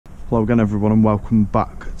Hello again everyone and welcome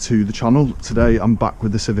back to the channel. Today I'm back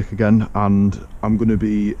with the Civic again and I'm going to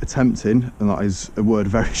be attempting, and that is a word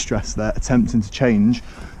very stressed there, attempting to change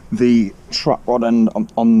the track rod end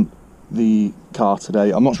on the car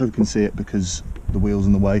today. I'm not sure if you can see it because the wheel's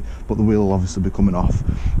in the way, but the wheel will obviously be coming off.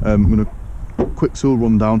 I'm going to quick tool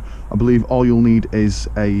rundown. I believe all you'll need is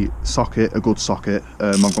a socket, a good socket.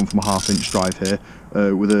 I've gone from a 1/2 inch drive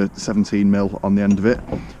here with a 17mm on the end of it,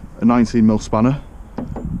 a 19mm spanner,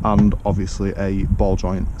 and obviously a ball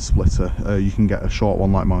joint splitter. You can get a short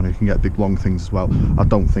one like mine, you can get big long things as well. I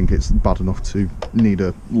don't think it's bad enough to need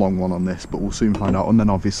a long one on this, but we'll soon find out. And then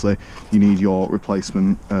obviously you need your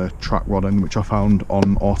replacement track rod end, which I found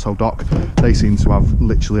on Autodoc. They seem to have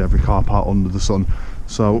literally every car part under the sun.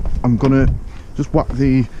 So I'm gonna just whack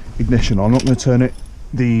the ignition on. I'm not going to turn it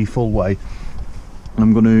the full way, and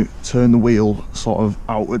I'm going to turn the wheel sort of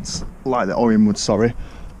outwards like that, or inwards, sorry,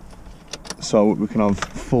 so we can have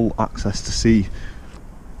full access to see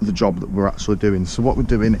the job that we're actually doing. So what we're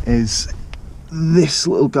doing is this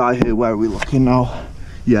little guy here. Where are we looking now?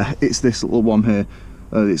 Yeah, it's this little one here.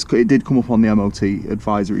 It did come up on the MOT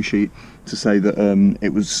advisory sheet to say that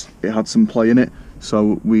it had some play in it,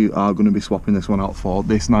 so we are going to be swapping this one out for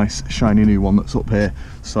this nice shiny new one that's up here.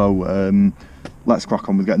 So let's crack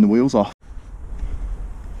on with getting the wheels off.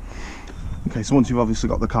 Okay, so once you've obviously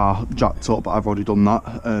got the car jacked up, I've already done that,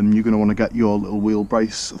 you're going to want to get your little wheel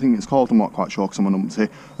brace, I think it's called, I'm not quite sure because I'm on numpty,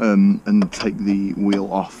 and take the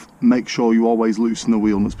wheel off. Make sure you always loosen the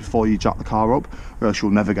wheel nuts before you jack the car up, or else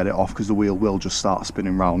you'll never get it off because the wheel will just start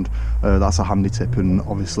spinning round. That's a handy tip, and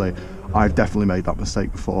obviously I've definitely made that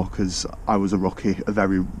mistake before because I was a rookie, a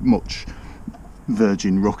very much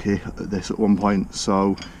virgin rookie at this at one point.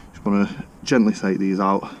 So just want to gently take these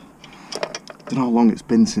out. I don't know how long it's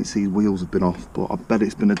been since these wheels have been off, but I bet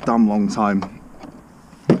it's been a damn long time.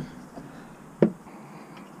 And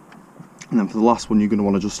then for the last one, you're going to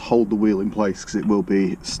want to just hold the wheel in place because it will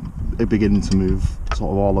be beginning to move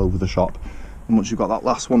sort of all over the shop. And once you've got that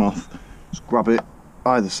last one off, just grab it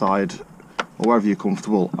either side or wherever you're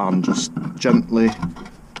comfortable and just gently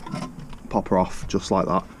pop her off just like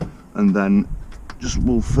that. And then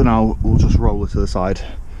for now we'll just roll it to the side.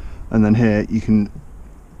 And then here you can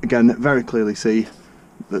again very clearly see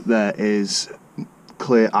that there is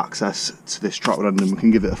clear access to this track rod end, and we can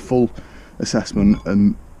give it a full assessment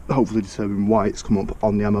and hopefully determine why it's come up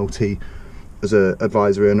on the MOT as an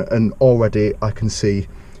advisory. And already I can see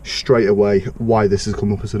straight away why this has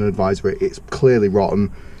come up as an advisory. It's clearly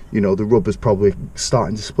rotten, you know, the rubber's probably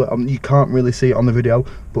starting to split. You can't really see it on the video,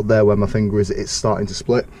 but there where my finger is, it's starting to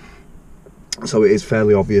split. So it is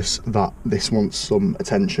fairly obvious that this wants some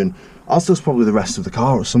attention, as does probably the rest of the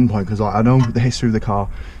car at some point, because I know the history of the car.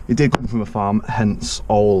 It did come from a farm, hence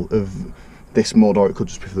all of this mud, or it could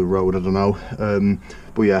just be for the road, I don't know.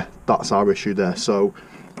 But yeah, that's our issue there. So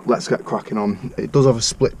let's get cracking on. It does have a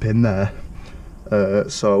split pin there,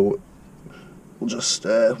 so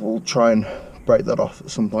we'll try and break that off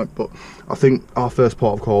at some point. But I think our first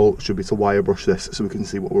port of call should be to wire brush this so we can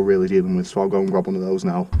see what we're really dealing with. So I'll go and grab one of those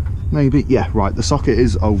now. Maybe, yeah, right, the socket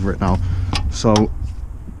is over it now. So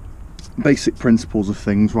basic principles of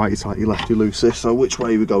things, righty tighty, lefty loosey. So which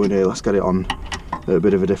way are we going here? Let's get it on at a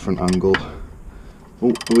bit of a different angle.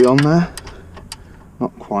 Oh, are we on there?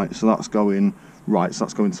 Not quite, so that's going right, so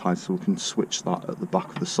that's going tight, so we can switch that at the back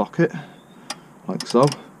of the socket, like so.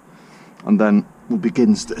 And then we'll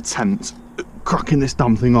begin to attempt cracking this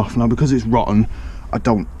damn thing off. Now, because it's rotten, I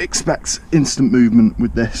don't expect instant movement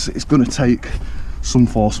with this. It's going to take some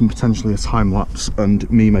force and potentially a time lapse and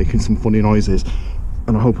me making some funny noises,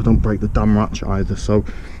 and I hope I don't break the damn ratchet either. So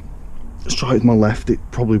let's try it with my left. It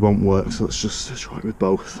probably won't work, so let's just try it with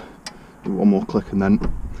both. Do one more click and then,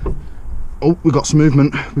 oh, we got some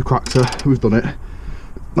movement. We've cracked her, we've done it.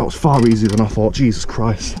 That was far easier than I thought. Jesus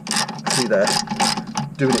Christ. See there,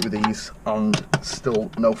 doing it with ease and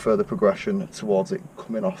still no further progression towards it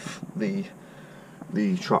coming off the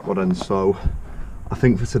track rod end. So I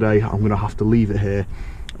think for today I'm going to have to leave it here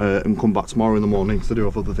and come back tomorrow in the morning, because I do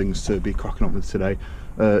have other things to be cracking up with today.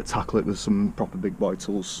 Tackle it with some proper big boy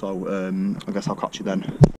tools. So I guess I'll catch you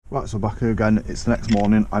then. Right, so back here again. It's the next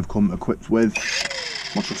morning. I've come equipped with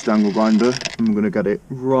my trusty angle grinder. I'm going to get it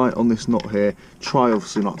right on this nut here. Try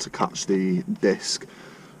obviously not to catch the disc,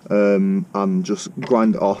 and just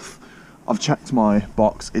grind it off. I've checked my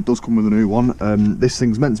box, it does come with a new one. This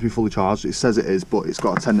thing's meant to be fully charged, it says it is, but it's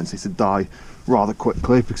got a tendency to die rather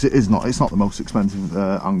quickly because it's not the most expensive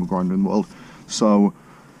angle grinder in the world. So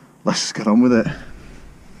let's just get on with it.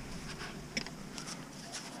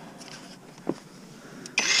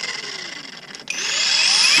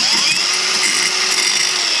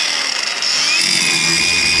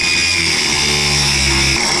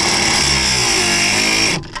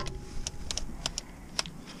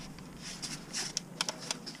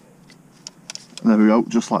 we go,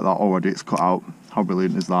 just like that already, it's cut out. How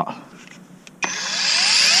brilliant is that?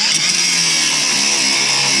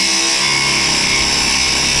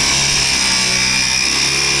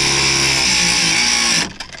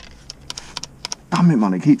 Damn it,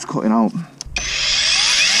 man, it keeps cutting out.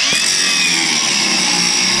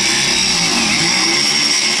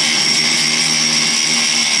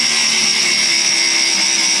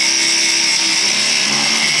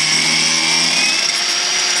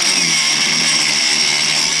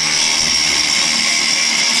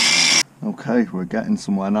 Okay, we're getting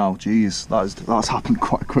somewhere now. Jeez, that's happened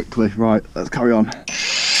quite quickly. Right, let's carry on.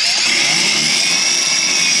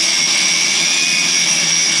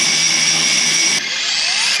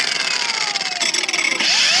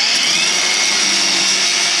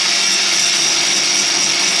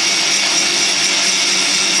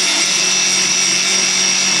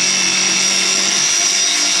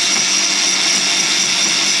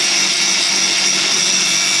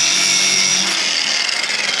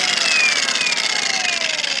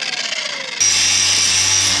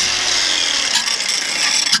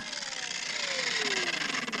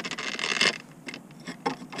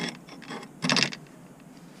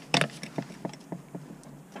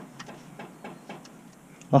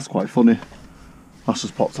 That's quite funny. That's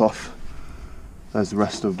just popped off. There's the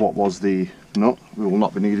rest of what was the nut. We will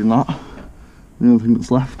not be needing that. The only thing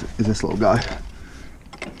that's left is this little guy.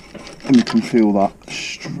 And you can feel that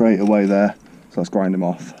straight away there. So let's grind him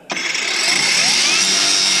off.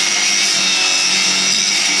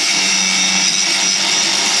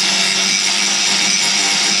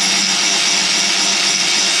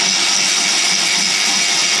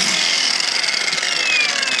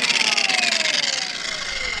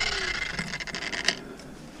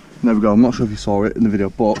 There we go. I'm not sure if you saw it in the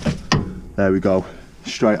video, but there we go.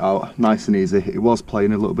 Straight out, nice and easy. It was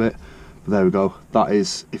playing a little bit, but there we go. That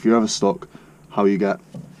is, if you're ever stuck, how you get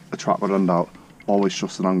a track rod end out. Always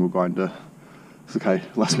trust an angle grinder. It's okay,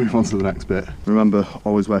 let's move on to the next bit. Remember,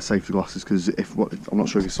 always wear safety glasses, because I'm not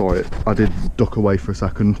sure if you saw it, I did duck away for a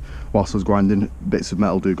second whilst I was grinding. Bits of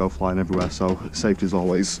metal do go flying everywhere, so safety is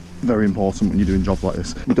always very important when you're doing jobs like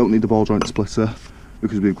this. You don't need the ball joint splitter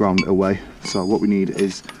because we've ground it away. So what we need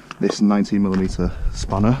is this 19mm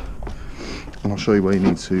spanner, and I'll show you where you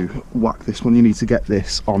need to whack this one. You need to get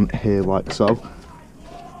this on here like so.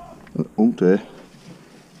 Oh dear.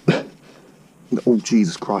 Oh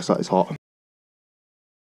Jesus Christ, that is hot.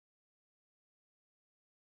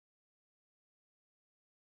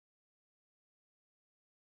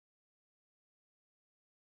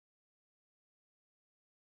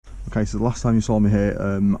 Okay, so the last time you saw me here,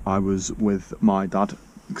 I was with my dad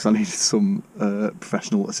because I needed some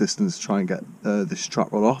professional assistance to try and get this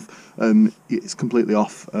track rod off. It's completely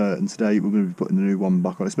off, and today we're going to be putting the new one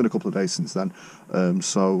back on. It's been a couple of days since then,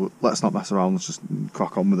 so let's not mess around, let's just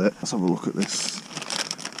crack on with it. Let's have a look at this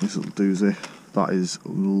little doozy. That is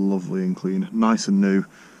lovely and clean, nice and new.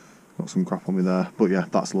 Got some crap on me there, but yeah,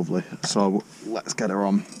 that's lovely. So let's get her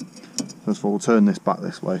on. First of all, we'll turn this back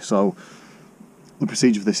this way. So the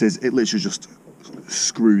procedure for this is, it literally just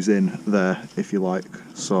screws in there, if you like.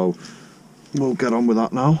 So we'll get on with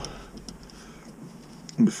that now.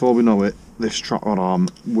 And before we know it, this track rod arm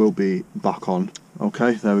will be back on.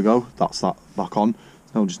 Okay, there we go, that's that back on.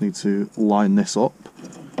 Now we just need to line this up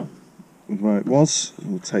where it was.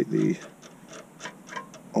 We'll take the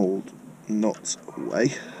old nut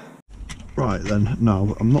away. Right then,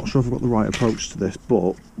 now I'm not sure if I've got the right approach to this,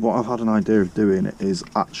 but what I've had an idea of doing is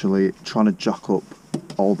actually trying to jack up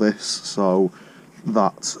all this so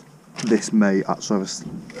that this may actually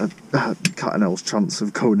have a cat and owl's chance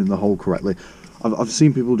of going in the hole correctly. I've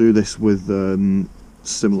seen people do this with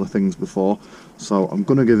similar things before, so I'm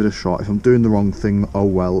going to give it a shot. If I'm doing the wrong thing, oh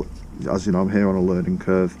well. As you know, I'm here on a learning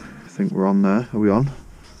curve. I think we're on there. Are we on?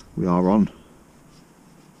 We are on.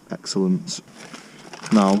 Excellent.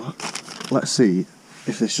 Now, let's see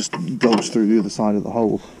if this just goes through the other side of the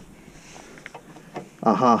hole.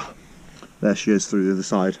 Aha! There she is through the other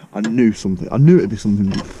side. I knew it'd be something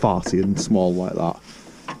farty and small like that.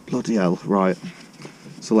 Bloody hell, right.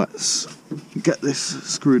 So let's get this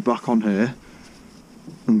screwed back on here,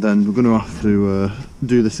 and then we're going to have to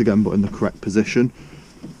do this again, but in the correct position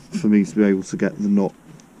for me to be able to get the nut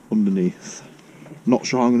underneath. Not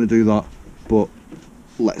sure how I'm going to do that, but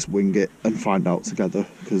let's wing it and find out together,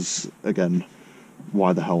 because again,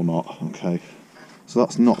 why the hell not? Okay, so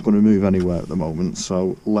that's not going to move anywhere at the moment,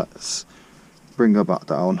 so let's bring her back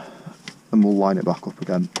down and we'll line it back up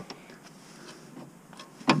again.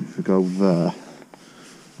 If we go there,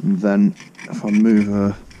 and then if I move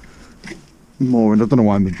her more, and I don't know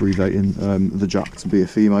why I'm abbreviating the jack to be a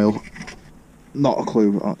female, not a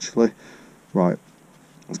clue actually. Right,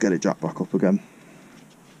 Let's get it jacked back up again.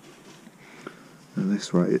 At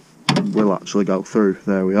this rate, it will actually go through.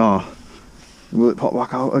 There we are. Will it pop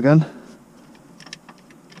back out again?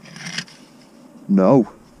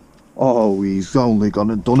 No. Oh, he's only gone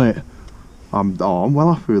and done it. I'm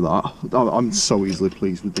well happy with that. I'm so easily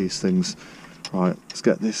pleased with these things. Right, let's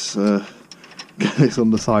get this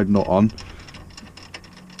underside nut on.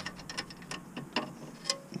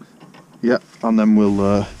 Yep, and then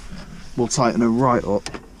we'll tighten it right up.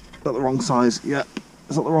 Is that the wrong size? Yep.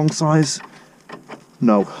 Is that the wrong size?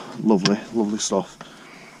 No. Lovely, lovely stuff.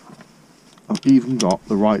 I've even got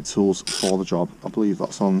the right tools for the job. I believe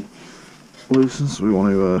that's on loosen, so we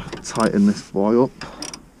want to tighten this boy up.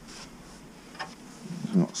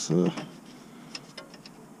 That's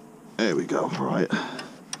there we go. Right,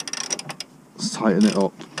 let's tighten it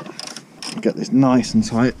up. Get this nice and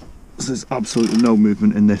tight. So there's absolutely no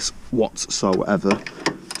movement in this whatsoever.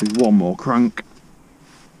 Do one more crank.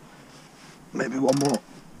 Maybe one more.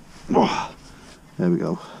 Oh, there we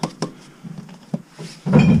go.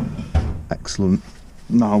 Excellent.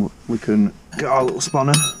 Now we can get our little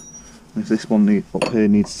spanner. If this one up here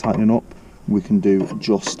needs tightening up, we can do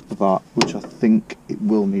just that, which I think it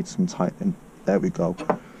will need some tightening. There we go.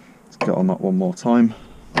 Let's get on that one more time.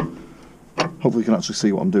 Hopefully you can actually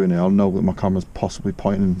see what I'm doing here. I know that my camera's possibly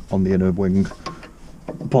pointing on the inner wing.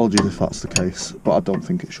 Apologies if that's the case, but I don't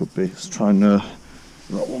think it should be. Let's try and that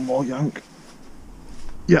one more yank.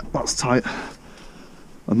 Yeah, that's tight.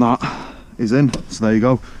 And that is in. So there you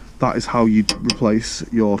go. That is how you replace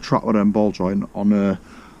your tractor end ball joint on a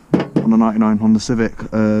 99 Honda Civic.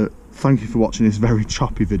 Thank you for watching this very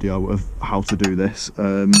choppy video of how to do this.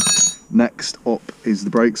 Next up is the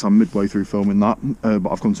brakes. I'm midway through filming that, but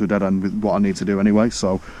I've come to a dead end with what I need to do anyway.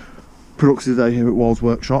 So, productive day here at Wall's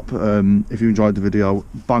Workshop. If you enjoyed the video,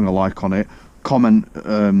 bang a like on it. Comment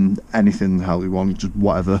anything the hell you want, just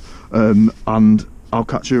whatever. And I'll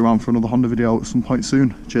catch you around for another Honda video at some point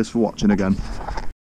soon. Cheers for watching again.